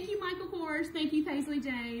thank you, Michael Kors. Thank you, Paisley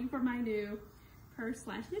Jane, for my new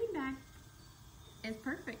purse/knitting bag. It's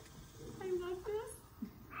perfect. I love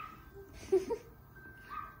this.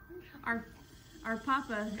 Our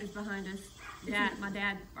Papa is behind us.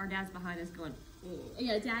 Our dad's behind us going, ugh.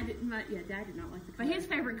 Yeah, Dad did not like the color. But his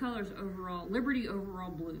favorite color is Liberty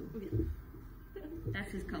Overall Blue. Yeah.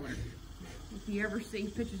 That's his color. If you ever see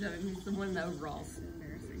pictures of him, he's the one in the overalls. So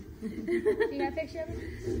embarrassing. You got a picture of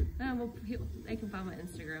it? They can find my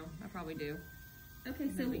Instagram. I probably do. Okay,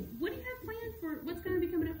 so Maybe. what do you have planned for, what's going to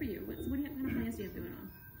be coming up for you? What do you have, kind of plans do you have going on?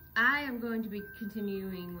 I am going to be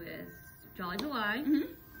continuing with Jolly July. Mm-hmm.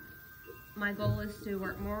 My goal is to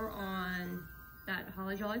work more on that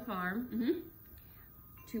Holly Jolly Farm. Mm-hmm.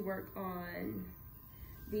 To work on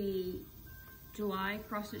the July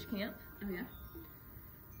cross-stitch camp. Oh, yeah.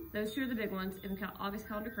 Those 2 are the big ones. In the August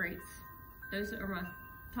calendar crates. Those are my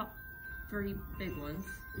top 3 big ones.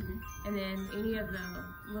 Mm-hmm. And then any of the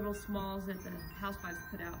little smalls that the housewives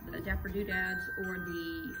put out, the Dapper Doodads or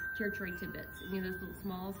the Tier Tray Tidbits, any of those little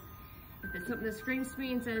smalls. If it's something that screams to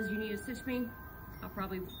me and says you need to stitch me, I'll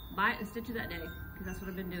probably buy it and stitch it that day, because that's what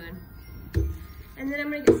I've been doing. And then I'm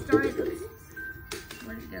going to get started. Oops.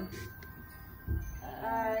 Where'd it go?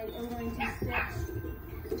 I am going to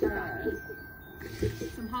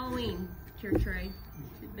stitch Some Halloween Tier Tray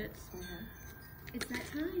Tidbits. It's that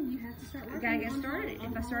time. You have to start working. I gotta get started.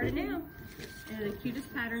 If I start it now, they're the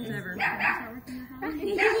cutest patterns ever. You have to start working on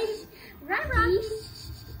Halloween. Right, Rocky.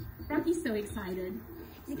 Rocky's so excited.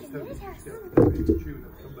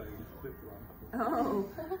 Oh.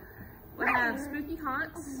 We have Spooky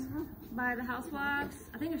Haunts by the Housewives.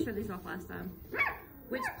 I think I showed these off last time.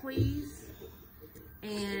 Witch Please.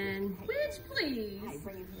 And Witch Please.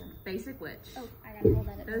 Basic Witch. Oh, I gotta hold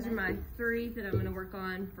that up. Those are my 3 that I'm going to work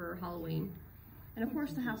on for Halloween. And of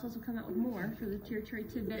course the housewives will come out with more for the Tier Tray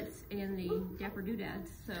Tidbits and the Dapper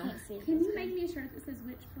Doodads. So Can you make me a shirt that says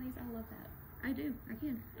Witch Please? I love that. I do. I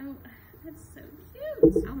can. Oh, that's so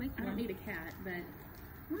cute. I'll make you I don't one. need a cat, but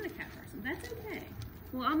I'm not a cat person. That's okay.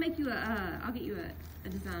 Well, I'll make you I'll get you a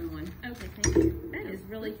design one. Okay, thank you. That is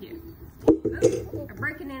really cute. Oh, I'm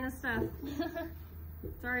breaking Anna's stuff.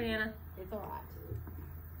 Sorry, Anna. It's alright.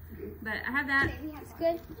 But I have that. It's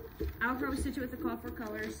good. I'll probably stitch it with the call for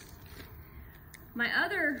colors. My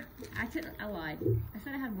other, I lied. I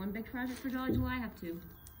said I had 1 big project for Jolly July. I have 2.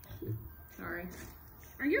 Sorry.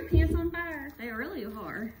 Are your pants on fire? They really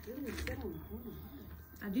are.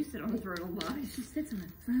 I do sit on the throne a lot. She sits on the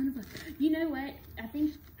throne of a... You know what? I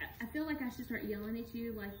feel like I should start yelling at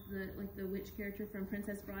you like the witch character from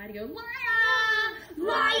Princess Bride. To go, liar!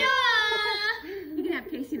 Liar! You can have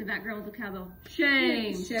Casey in the background with the cowbell.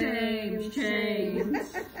 Shame, shame, shame.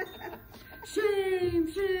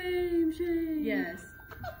 Shame, shame, shame. Yes.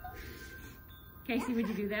 Casey, would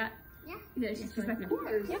you do that? Yeah. Yeah, she's Just like, like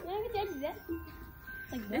that. Yep, I can do that.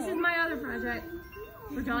 Like This is my other project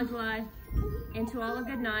for Jolly July. And To All a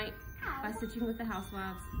Good Night by Stitching with the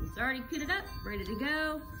Housewives. It's already pitted up, ready to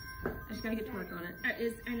go. I just gotta get to work on it.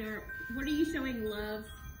 What are you showing love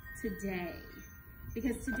today?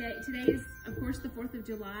 Because today is, of course, the 4th of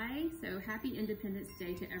July, so happy Independence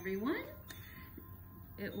Day to everyone.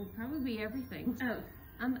 It will probably be everything. Oh,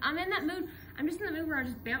 I'm in that mood. I'm just in the mood where I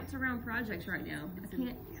just bounce around projects right now. I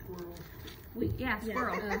can't. Squirrel.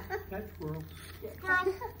 Squirrel. That's squirrel.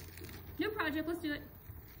 Squirrel. New project. Let's do it.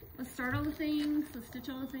 Let's start all the things. Let's stitch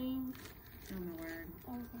all the things. Oh my word.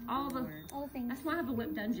 All the things. All the. All the things. That's why I have a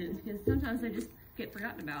whip dungeon, because sometimes they just get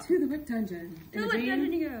forgotten about. To the whip dungeon. To the whip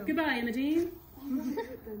dungeon you go. Goodbye, Imogene.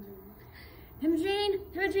 Imogene.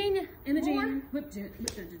 Whip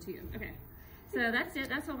dungeon to you. Okay. So that's it.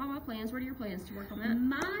 That's all my plans. What are your plans to work on that?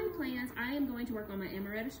 My plans, I am going to work on my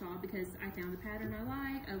Amaretta shawl because I found the pattern I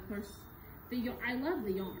like. Of course, I love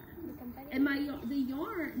the yarn. And the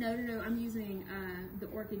yarn, no, I'm using the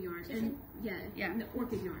orchid yarn. And the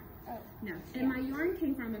orchid yarn. Oh. No. And my yarn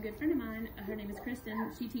came from a good friend of mine. Her name is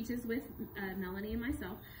Kristen. She teaches with Melanie and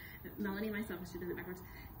myself. Melanie and myself, I should have done it backwards.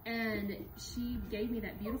 And she gave me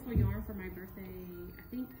that beautiful yarn for my birthday, I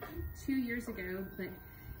think 2 years ago. But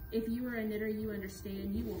if you are a knitter, you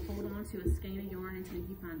understand you will hold on to a skein of yarn until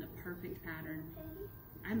you find the perfect pattern.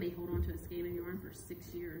 I may hold on to a skein of yarn for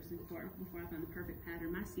 6 years before I find the perfect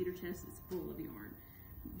pattern. My cedar chest is full of yarn,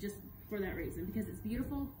 just for that reason, because it's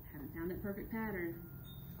beautiful. Haven't found that perfect pattern,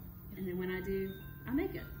 and then when I do, I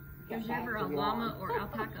make it. There's never a llama or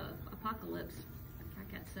alpaca apocalypse. I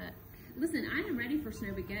got set. Listen, I am ready for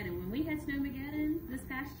Snowmageddon. When we had Snowmageddon this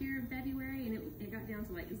past year in February, and it got down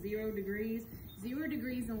to like 0 degrees. 0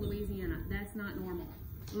 degrees in Louisiana. That's not normal.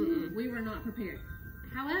 We were not prepared.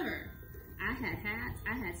 However, I had hats,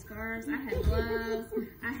 I had scarves, I had gloves,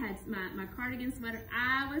 I had my cardigan sweater.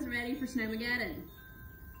 I was ready for Snowmageddon.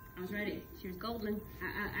 I was ready. She was golden.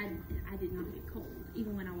 I did not get cold,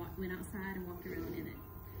 even when I went outside and walked around in it.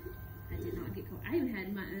 I did not get cold. I even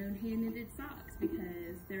had my own hand-knitted socks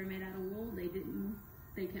because they were made out of wool.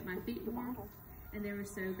 They kept my feet warm, and they were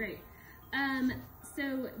so great.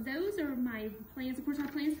 So those are my plans. Of course, our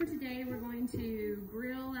plans for today, we're going to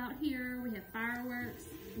grill out here. We have fireworks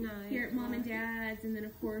here at Mom and Dad's, and then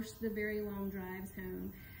of course the very long drives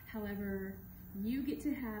home. However, you get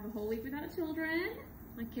to have a whole week without children.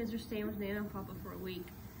 My kids are staying with Nana and Papa for a week.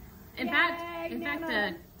 In fact,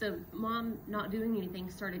 the mom not doing anything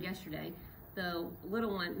started yesterday. The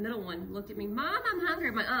middle one looked at me, Mom, I'm hungry.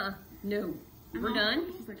 I'm like, no, we're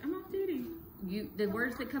done. She's like, I'm off duty. The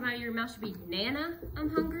words that come out of your mouth should be, Nana,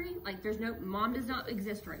 I'm hungry. Like, Mom does not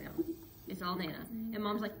exist right now. It's all Nana. And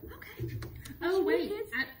Mom's like, okay. Oh, wait.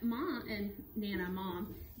 Mom and Nana,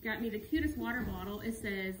 Mom, got me the cutest water bottle. It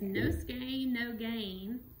says, no skein, no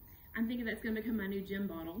gain. I'm thinking that's going to become my new gym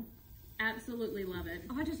bottle. Absolutely love it.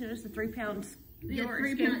 Oh, I just noticed the 3 pounds. Yeah,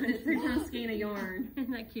 3 pound skein of yarn.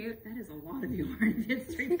 Isn't that cute? That is a lot of yarn.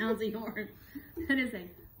 It's 3 pounds of yarn. That's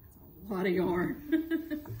a lot of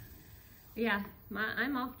yarn. Yeah,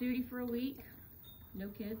 I'm off duty for a week. No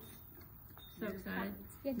kids. So excited.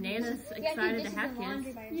 Nana's excited to have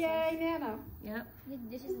kids. Yay, Nana. Yep. You have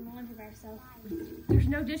dishes and laundry by yourself. There's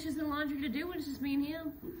no dishes and laundry to do when it's just me and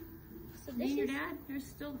him. So Me and your dishes. dad, there's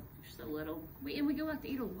still so little. And we go out to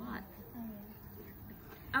eat a lot.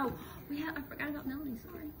 Oh, Oh, I forgot about Melanie,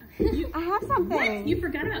 sorry. I have something. You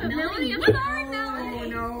forgot about Melanie, Melanie? I'm sorry, Melanie. Oh,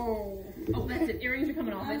 no. Oh, that's it. Earrings are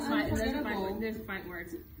coming off. That's fine. Unforgettable. Those are fight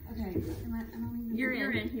words. Okay. Am I leaving?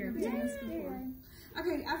 You're in here. I've done this before.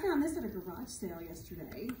 Okay, I found this at a garage sale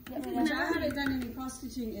yesterday. Yeah, Which I haven't done any cross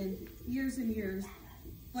stitching in years and years.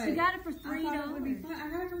 But She got it for I thought it would be $3. fun. I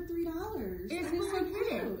got it for $3. It's And so really cute.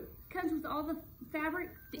 cute. Comes with all the fabric,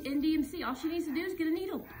 the NDMC. All she needs to do is get a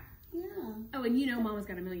needle. Yeah. Oh, and you know Mama's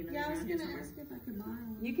got a million of those Yeah, I was around here gonna somewhere. ask if I could buy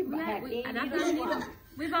one. You can have And I've any got needles.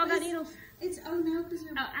 We've all got needles. It's no, because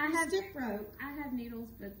your Oh, I have- stick broke. I have needles,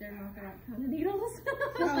 but they're not the right kind of needles.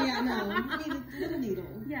 Oh yeah, no. You need a little needle.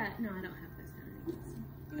 Yeah, no, I don't have those kind of needles.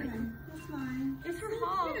 Yeah, that's fine. It's her So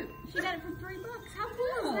haul. cute. She got it for $3. How cool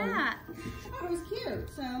Oh. is that? I thought it was cute,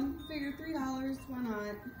 so figured $3. Why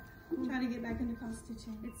not? Try to get back into cross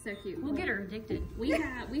stitching. It's so cute. We'll get her addicted. We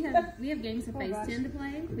have games of phase gosh. 10 to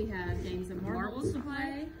play. We have games of marbles to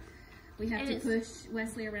play. We have And to it's- push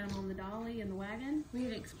Wesley around on the dolly and the wagon. We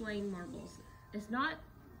need to explain marbles. It's not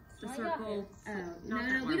the I got circle. Oh, Not no,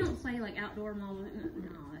 that we don't marbles. play like outdoor marbles.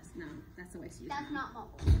 No, that's a waste of your that's time. not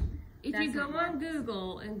marbles. If That's you go not on marbles.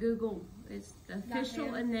 Google and Google, it's the official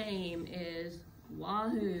name is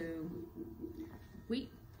Wahoo.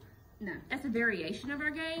 No, That's a variation of our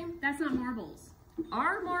game. that's not marbles.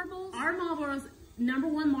 Our marbles. Our marbles,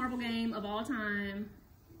 #1 marble game of all time,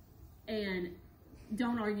 and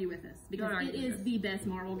don't argue with us because Don't argue it with is us. the best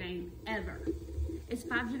marble game ever. It's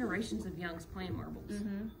 5 generations of youngs playing marbles.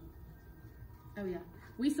 Mm-hmm. Oh yeah,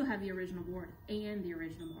 we still have the original board and the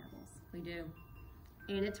original marbles. We do,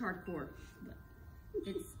 and it's hardcore.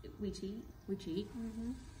 We cheat. We cheat.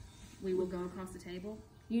 We will go across the table.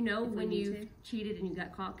 You know If we when need you've to. cheated and you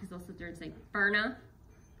got caught because they'll sit there and say, Berna,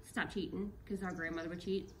 stop cheating, because our grandmother would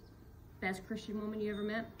cheat. Best Christian woman you ever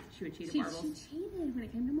met, she would cheat at She marbles. cheated when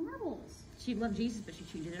it came to marbles. She loved Jesus, but she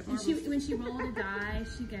cheated at And marbles. when she rolled a die,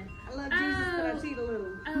 she'd go, I love Jesus, but I cheat a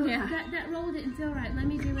little. oh, Yeah. that roll didn't feel right. Let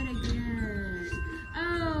me do it again.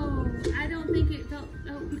 Oh, I don't think it felt,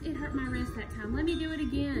 oh, it hurt my wrist that time. Let me do it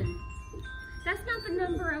again. That's not the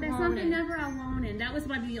number I That's wanted. not the number I wanted. That was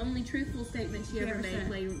probably the only truthful statement she ever made said.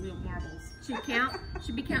 playing real marbles.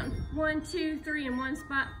 She'd be counting 1, 2, 3 in one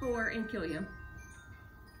spot, 4, and kill you.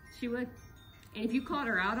 She would. And if you called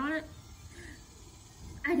her out on it,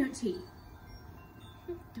 I don't cheat.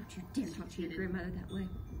 don't you dare talk to your grandmother that way.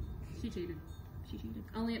 She cheated. She cheated.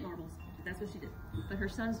 Only at marbles. That's what she did. But her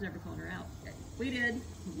sons never called her out. We did.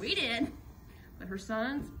 We did. But her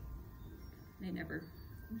sons, they never.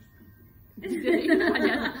 We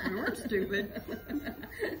weren't stupid.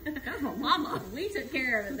 That was my mama. We took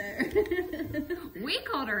care of it there. We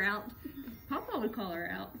called her out. Papa would call her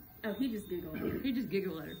out. Oh, he just giggled at her. He just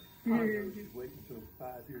giggled at her. Just wait until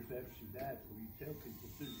 5 years after she died before you tell people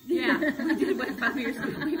too. Yeah, we did wait 5 years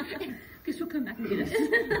because she'll come back and get us.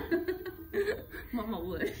 Mama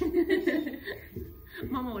would.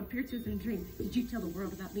 Mama would peer to us in a dream. Did you tell the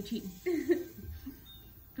world about me cheating?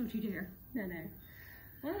 Don't you dare. No.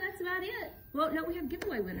 Well, that's about it. Well, no, we have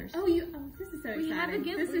giveaway winners. Oh, this is so exciting. We have a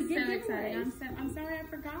This is we so give exciting. giveaways. I'm sorry I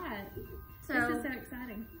forgot. So, This is so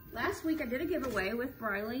exciting. last week I did a giveaway with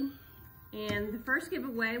Briley, and the first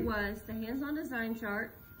giveaway was the hands-on design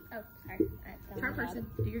chart. Oh, sorry. Chart person,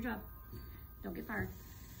 do your job. Don't get fired.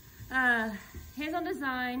 Hands-on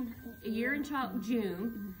design, a year in chalk,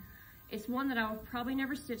 June. It's one that I'll probably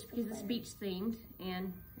never stitch because it's beach themed,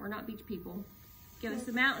 and we're not beach people. Give us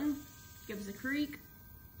a mountain, give us a creek,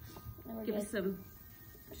 give us some,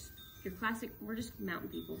 just your classic, we're just mountain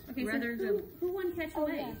people. Okay, Rather so who won Catch Oh,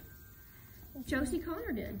 Away? yeah. Josie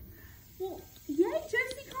Connor did. Well, yay,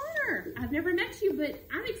 Josie Connor. I've never met you, but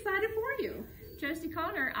I'm excited for you. Josie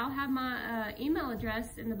Connor, I'll have my email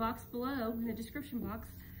address in the box below, in the description box.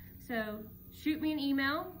 So shoot me an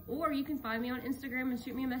email, or you can find me on Instagram and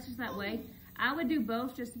shoot me a message that way. I would do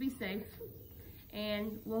both just to be safe.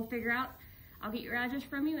 And we'll figure out, I'll get your address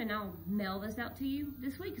from you and I'll mail this out to you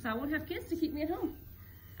this week because I won't have kids to keep me at home.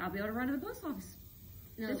 I'll be able to run to the post office.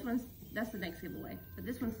 No. That's the next giveaway. But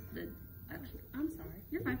this one's the, actually, I'm sorry.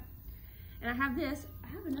 you're fine. And I have this, I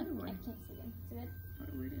have another I one. can't see them. Is it good? I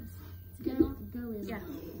don't know where it is. Is it good? Go in. Yeah,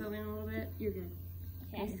 go in a little bit. You're good.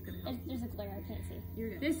 Okay. It's gonna help. There's a glare. I can't see. You're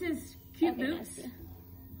good. This is Cute Okay, Boots I see.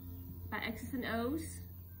 by X's and O's.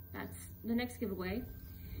 That's the next giveaway.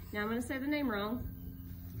 Now I'm gonna say the name wrong.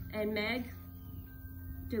 And Meg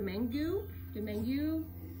Domingue,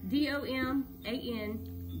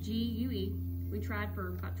 D-O-M-A-N-G-U-E. We tried for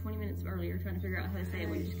about 20 minutes earlier trying to figure out how to say it,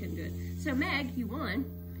 we just couldn't do it. So Meg, you won.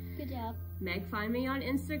 Good job. Meg, find me on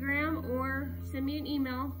Instagram or send me an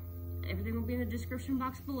email. Everything will be in the description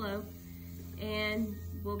box below. And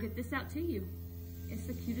we'll get this out to you. It's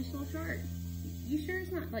the cutest little chart. You sure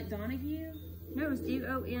it's not like Donahue? No, it's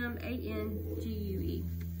D-O-M-A-N-G-U-E.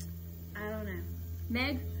 I don't know.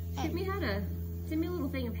 Meg, send me a little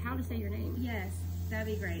thing of how to say your name. Yes, that'd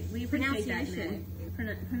be great. We appreciate that.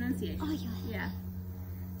 Pronunciation. Pronunciation. Oh, yeah. Yeah.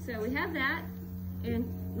 So we have that, and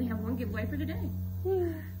we have one giveaway for today.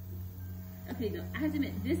 Okay, no, I have to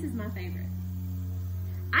admit, this is my favorite.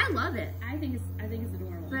 I love it, I think it's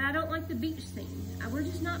adorable. but I don't like the beach theme. We're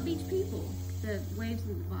just not beach people. The waves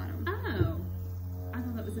in the bottom. Oh, I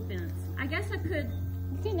thought that was a fence. I guess I could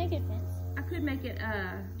You can make it fence. make it,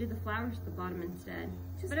 do the flowers at the bottom instead.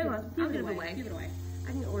 Just But anyway, I'll give it away. Give it away.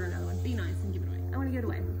 I can order another one. Be nice and give it away. I want to give it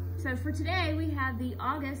away. So for today, we have the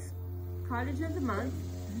August Cottage of the Month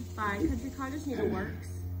by Country Cottage Needleworks.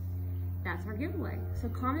 That's our giveaway. So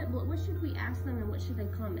comment, what should we ask them and what should they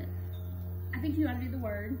comment? I think you ought to do the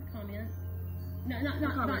word comment. No,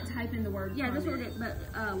 not type in the word. Yeah, comment. this word, but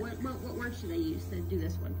what word should they use to do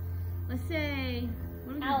this one? Let's say,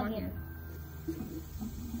 what are we doing Alligator. here?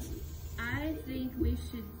 I think we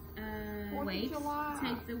should Waves.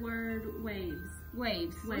 take the word waves.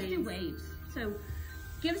 Waves. Let's do waves. So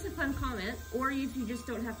give us a fun comment, or if you just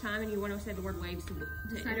don't have time and you want to say the word waves to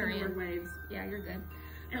Just type enter in the word in. waves. Yeah, you're good.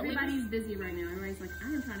 But Everybody's busy right now. Everybody's like, I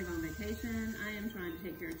am trying to go on vacation. I am trying to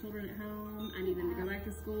take care of children at home. I need them to go back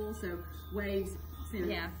to school. So waves soon.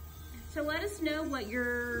 Yeah. So let us know what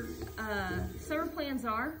your summer plans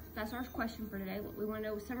are. That's our question for today. We want to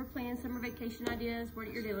know summer plans, summer vacation ideas,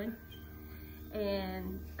 what you're doing.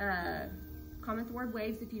 And comment the word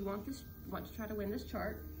waves if you want to try to win this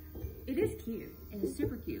chart. It is cute. It is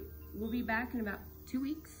super cute. We'll be back in about 2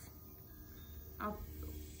 weeks.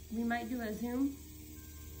 We might do a Zoom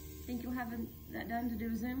think you'll have that done to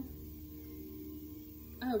do a Zoom?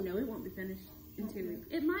 Oh no, it won't be finished in 2 weeks.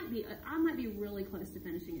 It might be. I might be really close to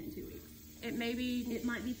finishing it in 2 weeks. It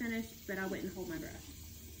might be finished, but I wouldn't hold my breath.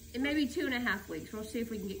 It may be 2.5 weeks. We'll see if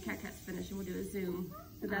we can get Cat Cat's finished and we'll do a Zoom.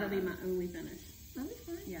 But that'll be my only finish. That'll be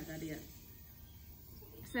fine. Yeah, that'll be it.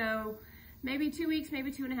 So maybe 2 weeks,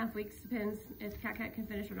 maybe 2.5 weeks. Depends if Cat Cat can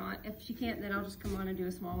finish or not. If she can't, then I'll just come on and do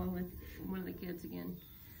a small one with one of the kids again.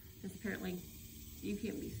 Because apparently you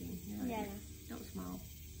can't be seen. Yeah. Don't smile.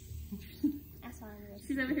 That's all I'm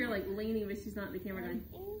She's over here like leaning, but she's not in the camera going.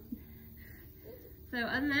 So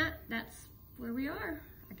other than that, that's where we are.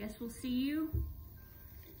 I guess we'll see you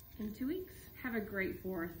in 2 weeks. Have a great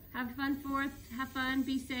 4th. Have a fun 4th. Have fun.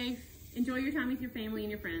 Be safe. Enjoy your time with your family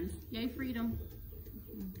and your friends. Yay, freedom.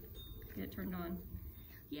 Get it turned on.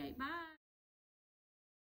 Yay, bye.